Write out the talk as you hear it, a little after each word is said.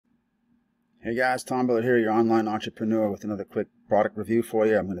Hey guys, Tom Billett here, your online entrepreneur with another quick product review for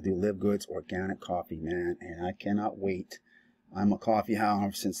you. I'm going to do LiveGood's organic coffee, man, and I cannot wait. I'm a coffee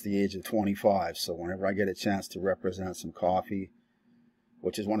hound since the age of 25, so whenever I get a chance to represent some coffee,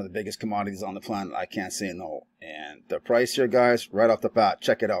 which is one of the biggest commodities on the planet, I can't say no. And the price here, guys, right off the bat,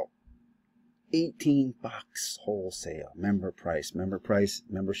 check it out. 18 bucks wholesale. Membership is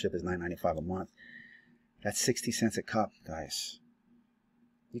 $9.95 a month. That's 60 cents a cup, guys.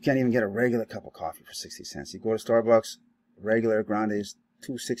 You can't even get a regular cup of coffee for 60 cents. You go to Starbucks, regular grande is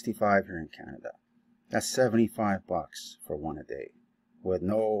 $2.65 here in Canada. That's 75 bucks for one a day. With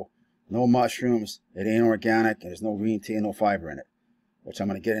no mushrooms, it ain't organic, and there's no green tea and no fiber in it. Which I'm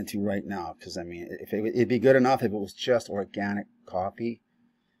going to get into right now, because I mean, it'd be good enough if it was just organic coffee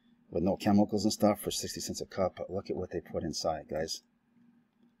with no chemicals and stuff for 60 cents a cup. But look at what they put inside, guys.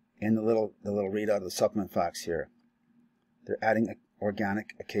 In the little readout of the supplement facts here, they're adding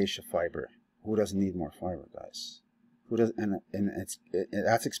organic acacia fiber. Who doesn't need more fiber, guys? Who does? And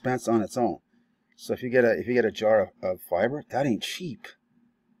that's expense on its own. So if you get a jar of fiber, that ain't cheap.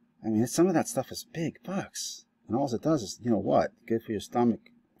 I mean, some of that stuff is big bucks, and all it does is, you know what, good for your stomach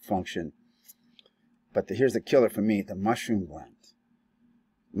function. But here's the killer for me: the mushroom blend.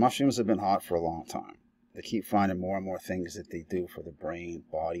 Mushrooms have been hot for a long time. They keep finding more and more things that they do for the brain,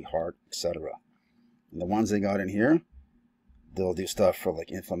 body, heart, etc. And the ones they got in here, they'll do stuff for like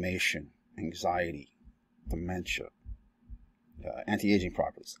inflammation, anxiety, dementia, anti-aging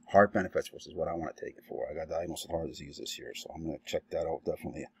properties, heart benefits, which is what I want to take it for. I got diagnosed with heart disease this year, so I'm going to check that out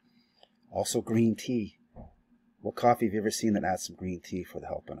definitely. Also green tea. What coffee have you ever seen that adds some green tea for the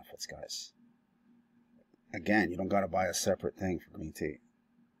health benefits, guys? Again, you don't got to buy a separate thing for green tea.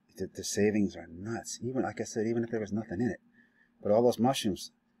 The savings are nuts. Even, like I said, even if there was nothing in it. But all those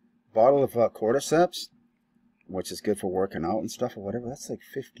mushrooms, bottle of cordyceps, which is good for working out and stuff or whatever, that's like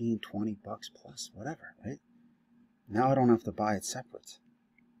 15, 20 bucks plus, whatever, right? Now I don't have to buy it separate.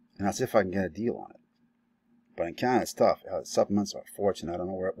 And that's if I can get a deal on it. But in Canada, it's tough. Supplements are a fortune. I don't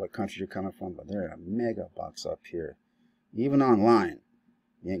know what country you're coming from, but they're a mega bucks up here. Even online,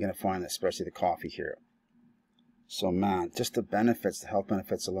 you ain't going to find it, especially the coffee here. So man, just the benefits, the health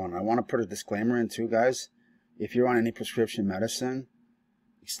benefits alone. I want to put a disclaimer in too, guys. If you're on any prescription medicine,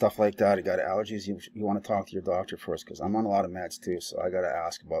 stuff like that, you got allergies, you want to talk to your doctor first, because I'm on a lot of meds too, so I got to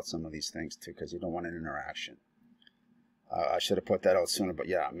ask about some of these things too, because you don't want an interaction. I should have put that out sooner, but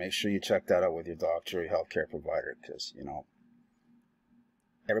yeah, make sure you check that out with your doctor or your healthcare provider, because, you know,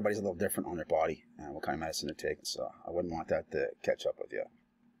 everybody's a little different on their body and what kind of medicine they're taking, so I wouldn't want that to catch up with you,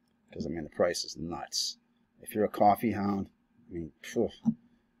 because, I mean, the price is nuts. If you're a coffee hound, I mean, phew,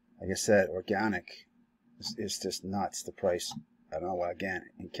 like I said, organic is just nuts, the price. I don't know, again,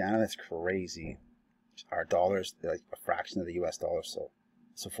 in Canada, it's crazy. Our dollar's like a fraction of the US dollar, so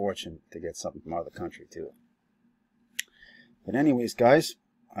it's a fortune to get something from out of the country, too. But anyways, guys,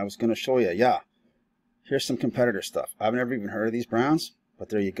 I was going to show you, yeah, here's some competitor stuff. I've never even heard of these brands, but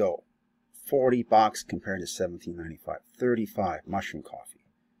there you go. 40 bucks compared to $17.95. 35 mushroom coffee.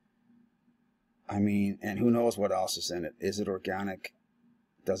 I mean, and who knows what else is in it. Is it organic?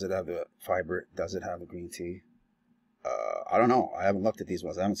 Does it have the fiber? Does it have the green tea? I don't know. I haven't looked at these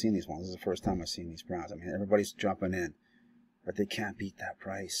ones. I haven't seen these ones. This is the first time I've seen these brands. I mean, everybody's jumping in, but they can't beat that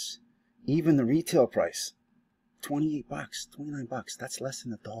price. Even the retail price, 28 bucks, 29 bucks. That's less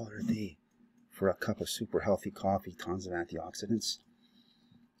than $1 a day for a cup of super healthy coffee, tons of antioxidants.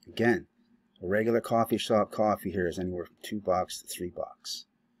 Again, a regular coffee shop coffee here is anywhere from 2 bucks to 3 bucks.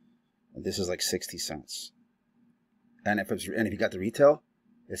 And this is like 60 cents. And if you got the retail,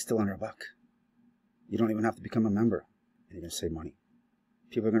 it's still under $1. You don't even have to become a member, and you're going to save money.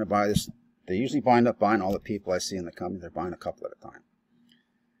 People are going to buy this. They usually end up buying all the people I see in the company. They're buying a couple at a time.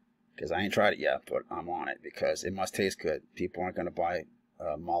 Because I ain't tried it yet, but I'm on it, because it must taste good. People aren't going to buy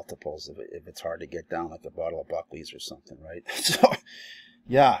multiples if it's hard to get down, like a bottle of Buckley's or something, right? So,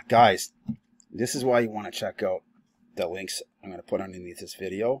 yeah, guys, this is why you want to check out the links I'm going to put underneath this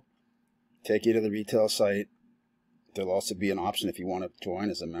video. Take you to the retail site. There'll also be an option if you want to join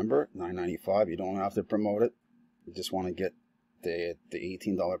as a member, $9.95. You don't have to promote it. You just want to get the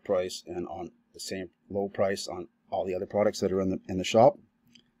 $18 price and on the same low price on all the other products that are in the shop.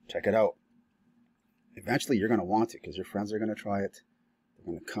 Check it out. Eventually, you're going to want it, because your friends are going to try it. They're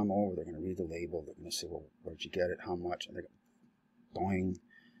going to come over. They're going to read the label. They're going to say, "Well, where'd you get it? How much?" And they're going,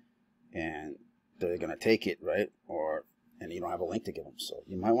 and they're going to take it, right? And you don't have a link to give them, so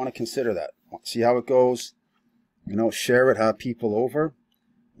you might want to consider that. See how it goes. You know, share it, have people over.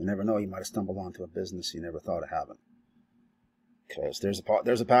 You never know, you might have stumbled onto a business you never thought of having. Because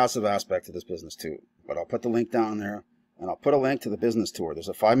there's a passive aspect to this business too. But I'll put the link down there, and I'll put a link to the business tour. There's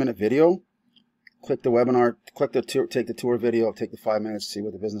a 5-minute video click the webinar, click the tour, take the tour video, take the 5 minutes, see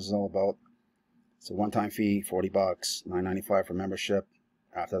what the business is all about. It's a one-time fee, $40, $9.95 for membership.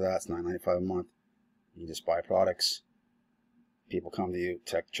 After that, it's $9.95 a month. You just buy products. People come to you,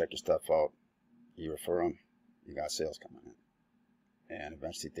 check your stuff out. You refer them. You got sales coming in. And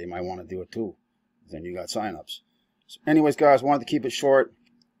eventually they might want to do it too. Then you got signups. So anyways, guys, wanted to keep it short.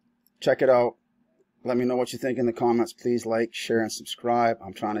 Check it out. Let me know what you think in the comments. Please like, share, and subscribe.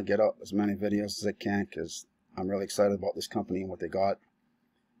 I'm trying to get up as many videos as I can because I'm really excited about this company and what they got.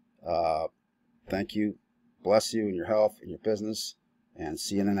 Thank you. Bless you in your health and your business. And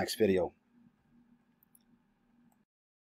see you in the next video.